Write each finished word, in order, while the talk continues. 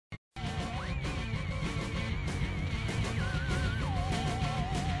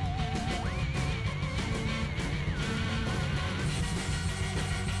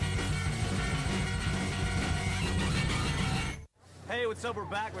what's up? We're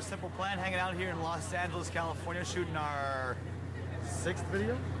back with Simple Plan, hanging out here in Los Angeles, California, shooting our sixth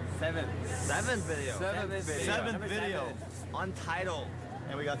video? Seventh video. Seventh video. Untitled.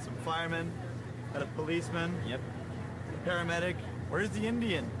 And we got some firemen, got a policeman. Yep. Paramedic. Where's the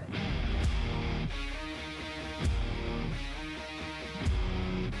Indian?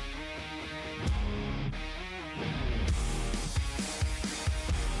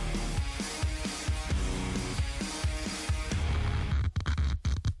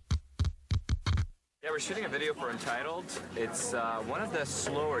 Yeah, we're shooting a video for Untitled. It's one of the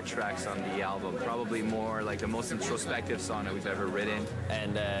slower tracks on the album, probably more like the most introspective song that we've ever written.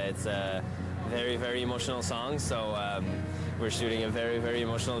 And it's a very, very emotional song, so we're shooting a very, very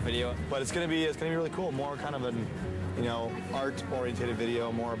emotional video. But it's gonna be really cool. More kind of an, art-oriented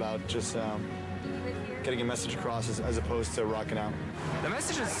video, more about just getting a message across as opposed to rocking out. The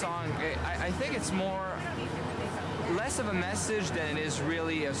message of the song, I think it's less of a message than it is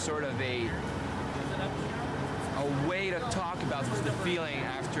really a sort of a way to talk about the feeling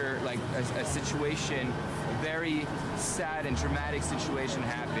after like a situation, a very sad and dramatic situation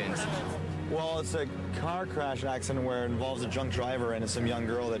happens. Well, it's a car crash accident where it involves a drunk driver and some young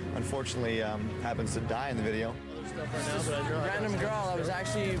girl that unfortunately happens to die in the video. Just a random girl. I was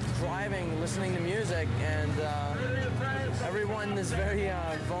actually driving, listening to music, and everyone is very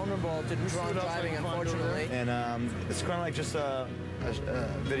vulnerable to drunk driving, unfortunately. And it's kind of like just a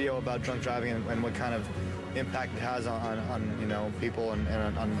video about drunk driving and what kind of impact it has on people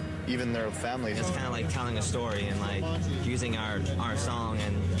and on even their families. It's kind of like telling a story and like using our song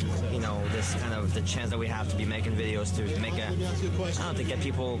and this kind of the chance that we have to be making videos to make to get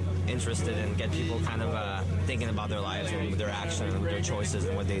people interested and get people kind of thinking about their lives and their actions and their choices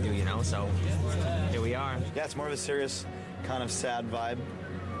and what they do, so here we are. Yeah, it's more of a serious kind of sad vibe.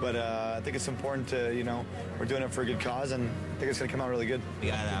 But I think it's important to, we're doing it for a good cause, and I think it's going to come out really good. We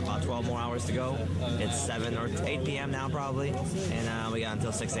got about 12 more hours to go. It's 7 or 8 p.m. now, probably, and we got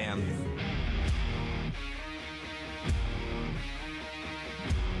until 6 a.m.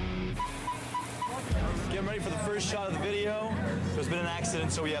 Getting ready for the first shot of the video. There's been an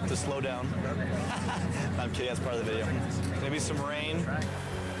accident, so we have to slow down. I'm kidding, that's part of the video. Maybe some rain.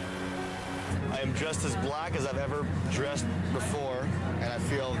 I am dressed as black as I've ever dressed before, and I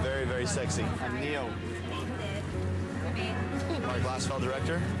feel very, very sexy. I'm Neo. Mark Glassfeld,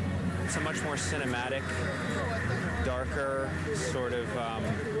 director. It's a much more cinematic, darker, sort of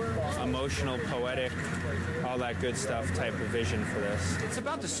emotional, poetic, all that good stuff type of vision for this. It's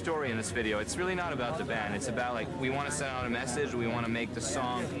about the story in this video. It's really not about the band. It's about like we want to send out a message. We want to make the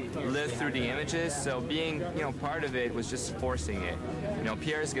song live through the images. So being part of it was just forcing it.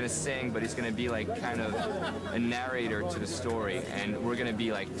 Pierre's gonna sing, but he's gonna be like kind of a narrator to the story, and we're gonna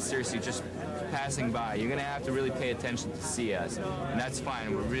be like seriously just passing by. You're gonna have to really pay attention to see us, and that's fine.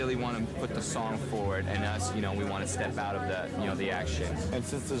 We really want to put the song forward, and us, we want to step out of the the action. And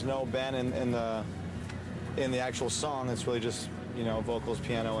since there's no band in the actual song, it's really just vocals,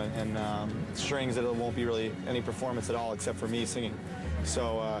 piano, and strings. That it won't be really any performance at all except for me singing.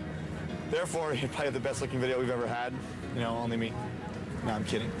 So therefore, you probably have the best looking video we've ever had. Only me. No, I'm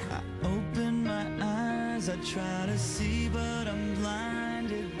kidding. I open my eyes, I try to see, but I'm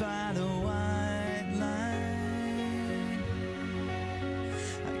blinded by the white line.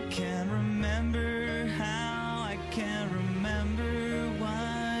 I can't remember how, I can't remember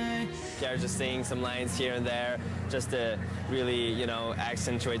why. Yeah, just saying some lines here and there, just to really,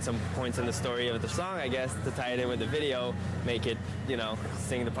 accentuate some points in the story of the song, I guess, to tie it in with the video, make it,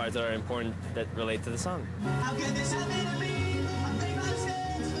 sing the parts that are important that relate to the song. How could this happen to me?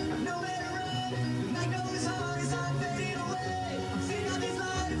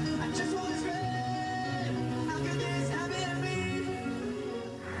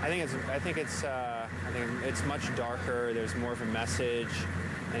 I think it's much darker. There's more of a message,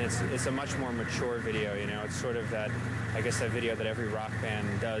 and it's a much more mature video. It's sort of that, I guess, that video that every rock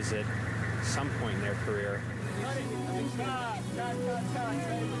band does at some point in their career.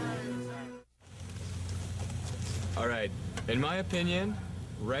 All right, in my opinion,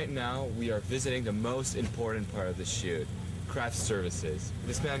 right now we are visiting the most important part of the shoot, craft services.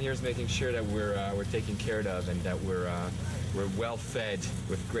 This man here is making sure that we're taken care of and that we're well fed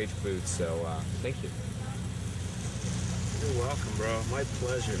with great food. So thank you. You're welcome, bro. My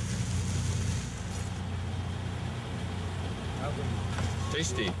pleasure.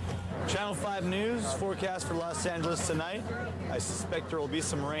 Tasty. Channel 5 News forecast for Los Angeles tonight. I suspect there will be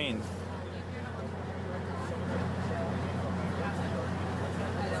some rain.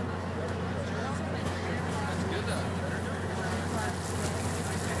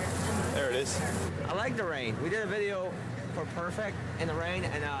 There it is. I like the rain. We did a video for Perfect in the rain,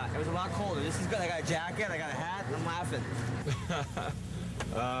 and it was a lot colder. This is good. I got a jacket, I got a hat, I'm laughing.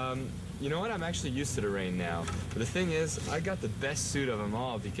 You know what? I'm actually used to the rain now. But the thing is, I got the best suit of them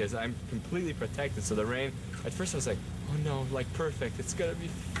all because I'm completely protected. So the rain, at first I was like, oh no, like perfect. It's gonna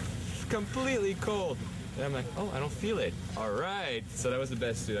be completely cold. And I'm like, oh, I don't feel it. All right. So that was the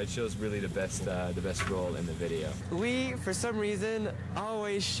best suit. I chose really the best role in the video. We, for some reason,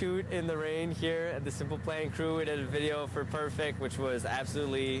 always shoot in the rain here at the Simple Plan crew. We did a video for Perfect, which was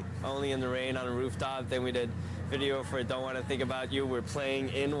absolutely only in the rain on a rooftop. Then we did video for Don't Want to Think About You. We're playing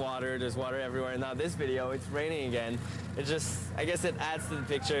in water. There's water everywhere. Now this video, it's raining again. It just, I guess it adds to the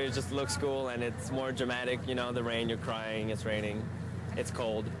picture. It just looks cool and it's more dramatic. You know, the rain, you're crying, it's raining, it's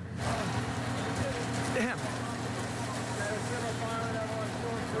cold. Damn.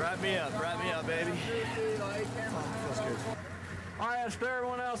 Wrap me up, baby. Feels good. All right, let's clear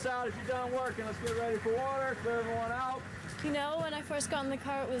everyone else out. If you're done working, let's get ready for water. Clear everyone out. You know, when I first got in the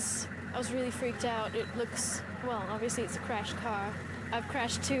car, I was really freaked out. It looks, well, obviously it's a crashed car. I've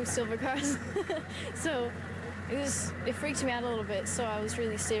crashed 2 silver cars, so it freaked me out a little bit. So I was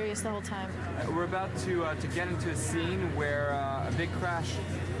really serious the whole time. We're about to get into a scene where a big crash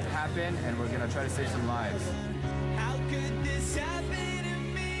happened, and we're gonna try to save some lives. How could this happen to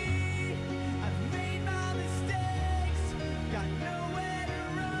me? I've made my mistakes, got nowhere to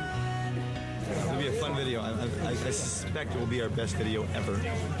run. It'll be a fun video. I suspect it will be our best video ever,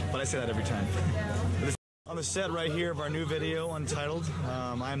 but I say that every time. On the set right here of our new video, Untitled,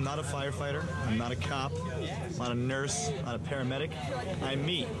 I am not a firefighter, I'm not a cop, I'm not a nurse, I'm not a paramedic. I'm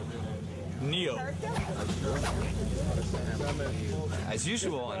me, Neo. As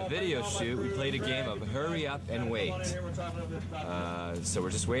usual on a video shoot, we played a game of hurry up and wait. So we're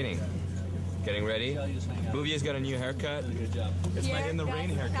just waiting. Getting ready. Bouvier's got a new haircut. It's my in the rain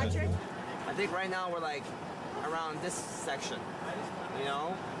haircut. I think right now we're like around this section, you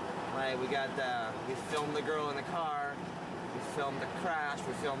know? Like we filmed the girl in the car, we filmed the crash,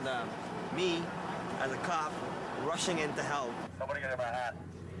 we filmed me as a cop rushing in to help. Somebody get him a hat.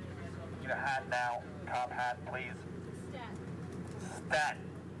 Get a hat now. Cop hat, please. Stat.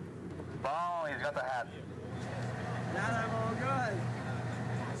 Oh, he's got the hat. Now I'm all good.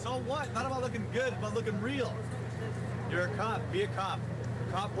 So what? Not about looking good, but looking real. You're a cop. Be a cop.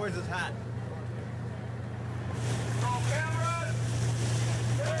 A cop wears his hat. Roll cameras.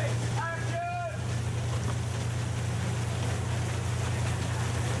 Hey, action!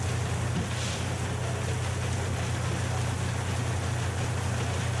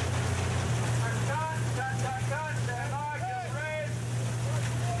 Cut. Stand by, get ready.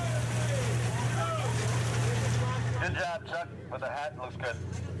 Good job, Chuck. With the hat, looks good.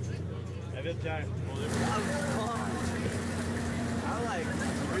 Have a good time. I like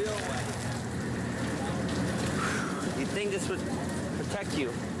real wet. You'd think this would protect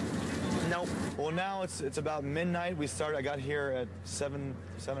you. Nope. Well, now it's about midnight. I got here at 7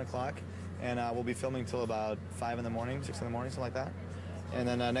 o'clock, and we'll be filming till about 5 in the morning, 6 in the morning, something like that. And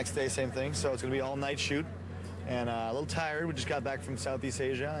then next day, same thing. So it's gonna be all night shoot, and a little tired. We just got back from Southeast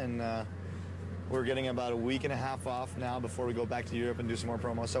Asia, and we're getting about a week and a half off now before we go back to Europe and do some more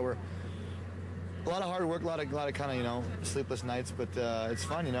promos. So we're a lot of hard work, a lot of kind of, you know, sleepless nights, but it's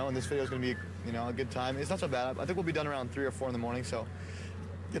fun, you know. And this video is gonna be, you know, a good time. It's not so bad. I think we'll be done around 3 or 4 in the morning, so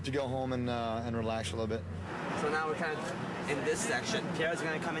get to go home and relax a little bit. So now we're kind of in this section. Pierre's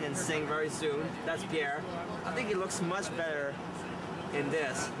gonna come in and sing very soon. That's Pierre. I think he looks much better in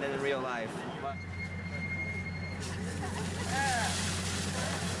this than in real life. But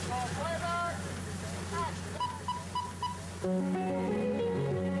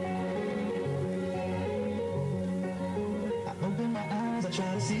I open my eyes, I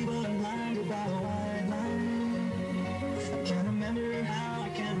try to see, but I'm blinded by a white line. I can't remember how, I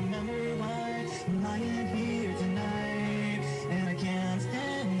can't remember why I'm lying here tonight, and I can't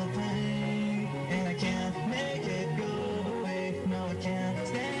stand the pain, and I can't make it go away. No, I can't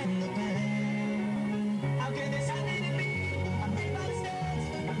stand the pain. How could this happen to me? I made my mistakes,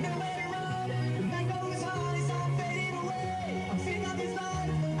 I've nowhere to run. The night goes on, it's all fading away. I'm seeing out this life,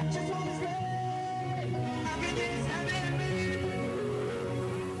 I just want this gray. How could this happen to me?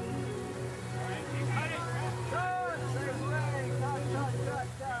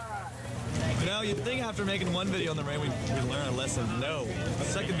 You know, you'd think after making one video in the rain, we'd learn a lesson. No, a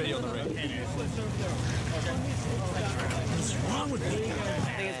second video in the rain. What's wrong with me?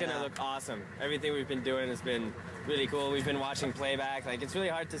 I think it's gonna look awesome. Everything we've been doing has been really cool. We've been watching playback. Like, it's really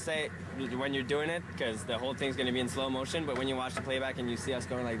hard to say when you're doing it because the whole thing's gonna be in slow motion. But when you watch the playback and you see us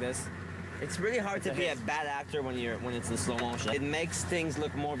going like this, it's really hard to be a bad actor when it's in slow motion. It makes things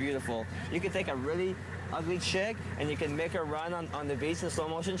look more beautiful. You can take a really ugly chick and you can make her run on the beach in slow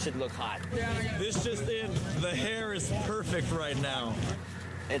motion, should look hot. This just in, the hair is perfect right now.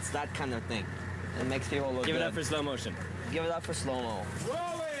 It's that kind of thing. It makes people look Give good. it up for slow motion. Give it up for slow-mo.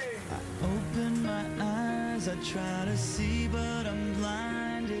 Open my eyes, I try to see, but I'm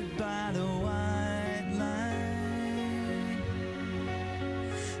blinded by the white light.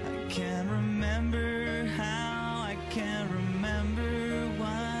 I can't remember how, I can't remember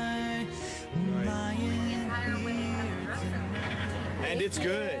why. I'm lying here tonight. And it's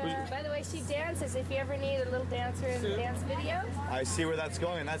good. By the way, she dances. If you ever need a little dancer in the dance video. I see where that's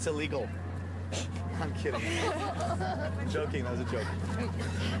going. That's illegal. I'm kidding. Joking, that was a joke.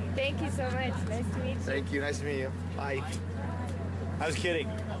 Thank you so much. Nice to meet you. Thank you, nice to meet you. Bye. I was kidding.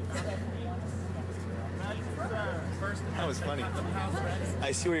 That was funny.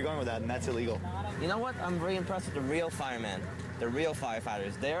 I see where you're going with that, and that's illegal. You know what? I'm very impressed with the real firemen, the real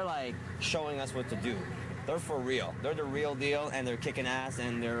firefighters. They're like showing us what to do. They're for real. They're the real deal, and they're kicking ass,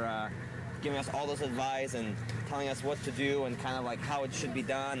 and they're giving us all this advice and telling us what to do and kind of like how it should be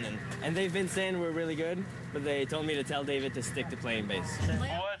done. And they've been saying we're really good, but they told me to tell David to stick to playing bass. What's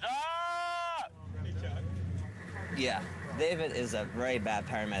up? Yeah, David is a very bad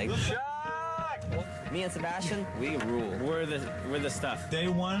paramedic. Me and Sebastian, we rule. We're the stuff. Day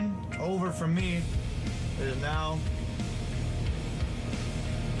one over for me. It is now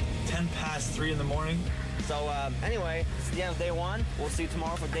 3:10 in the morning. So anyway, it's the end of day one. We'll see you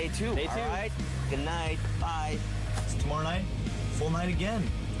tomorrow for day two. Day two. All right? Good night. Bye. It's tomorrow night, full night again.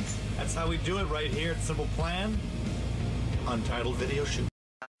 That's how we do it right here at Simple Plan. Untitled video shoot.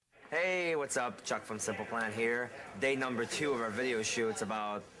 Hey, what's up? Chuck from Simple Plan here. Day number 2 of our video shoot. It's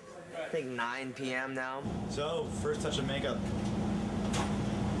about, I think, 9 p.m. now. So, first touch of makeup.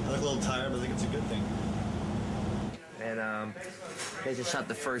 I look a little tired, but I think it's a good thing. And they just shot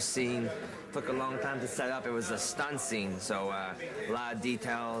the first scene. Took a long time to set up. It was a stunt scene, so a lot of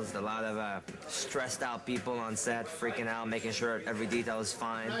details, a lot of stressed out people on set, freaking out, making sure every detail is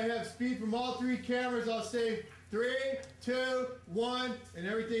fine. I have speed from all 3 cameras. I'll say 3, 2, 1, and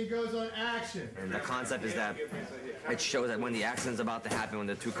everything goes on action. And the concept is that it shows that when the accident's about to happen, when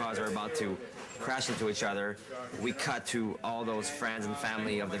the 2 cars are about to crash into each other, we cut to all those friends and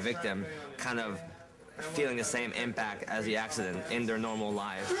family of the victim kind of feeling the same impact as the accident in their normal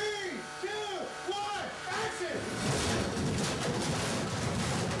lives. 3, 2, 1, action!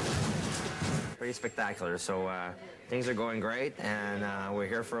 Pretty spectacular. So things are going great, and we're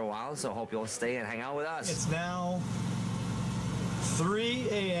here for a while, so hope you'll stay and hang out with us. It's now 3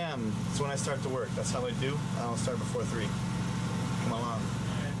 a.m. It's when I start to work. That's how I do. I don't start before 3. Come along.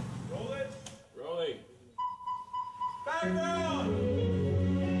 Roll it. Rolling. Background!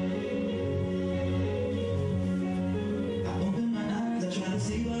 Open my eyes, I try to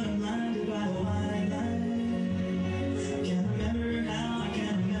see, but I'm blinded by the white light. I can't remember how, I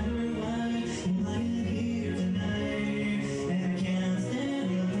can't remember why. I'm lying here tonight, and I can't stand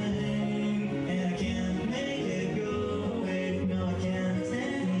the pain, and I can't make it go away. No, I can't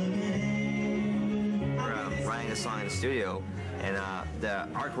stand the pain. We're writing a song in the studio, and the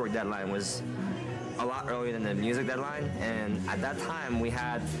artwork deadline was a lot earlier than the music deadline, and at that time we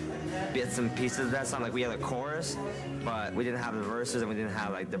had bits and pieces of that song. Like we had a chorus, but we didn't have the verses, and we didn't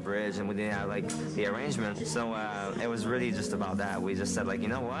have like the bridge, and we didn't have like the arrangement. So it was really just about that. We just said like, you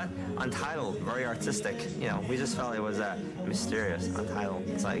know what, Untitled, very artistic. You know, we just felt it was mysterious. Untitled.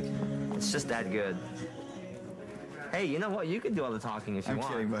 It's like, it's just that good. Hey, you know what? You could do all the talking if you want.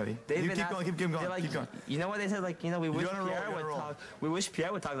 I'm kidding, buddy. They've You been keep going, keep going, like, keep going. You know what they said? Like, you know, we wish You're on a roll, Pierre you're on would a roll. talk. We wish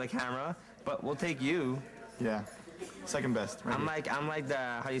Pierre would talk to the camera, but we'll take you. Yeah. Second best. Right I'm here. like the,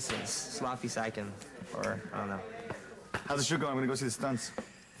 how do you say it? Sloppy second, or I don't know. How's the shoot going? I'm gonna go see the stunts.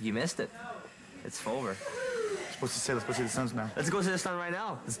 You missed it. It's over. Supposed to say, let's go see the stunts now. Let's go see the stunt right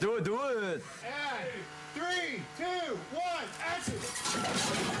now. Let's do it. Do it. And 3, 2, 1, action!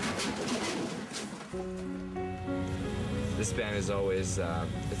 This band is always,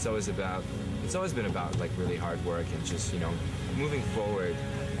 it's always been about like really hard work and just, you know, moving forward.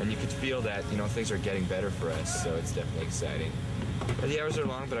 And you could feel that, you know, things are getting better for us, so it's definitely exciting. The hours are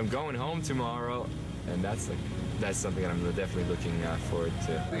long, but I'm going home tomorrow, and that's something that I'm definitely looking forward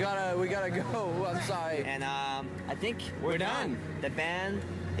to. We gotta go. I'm sorry. And I think we're done. The band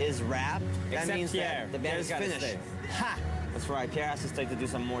is wrapped. That Except means Pierre. that the band is Pierre's gotta finished. stay. Ha! That's right. Pierre has to stay to do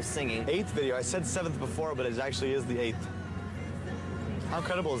some more singing. 8th video. I said 7th before, but it actually is the 8th. How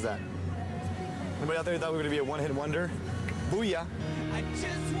incredible is that? Anybody out there thought we were gonna be a one-hit wonder? Booyah! I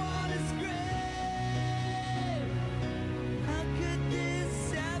just wanna scream. How could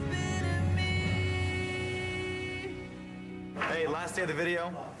this happen to me? Hey, Hey, last day of the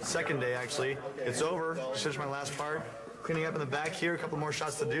video, second day actually. It's over. Just finished my last part. Cleaning up in the back here, a couple more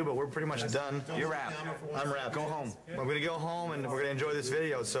shots to do, but we're pretty much done. You're wrapped. I'm wrapped. Go home. We're gonna go home and we're gonna enjoy this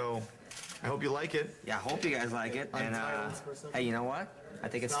video, so I hope you like it. Yeah, I hope you guys like it. And hey, you know what? I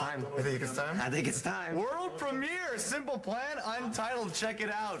think it's time. I think it's time? I think it's time. World premiere, Simple Plan, Untitled. Check it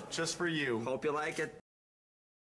out, just for you. Hope you like it.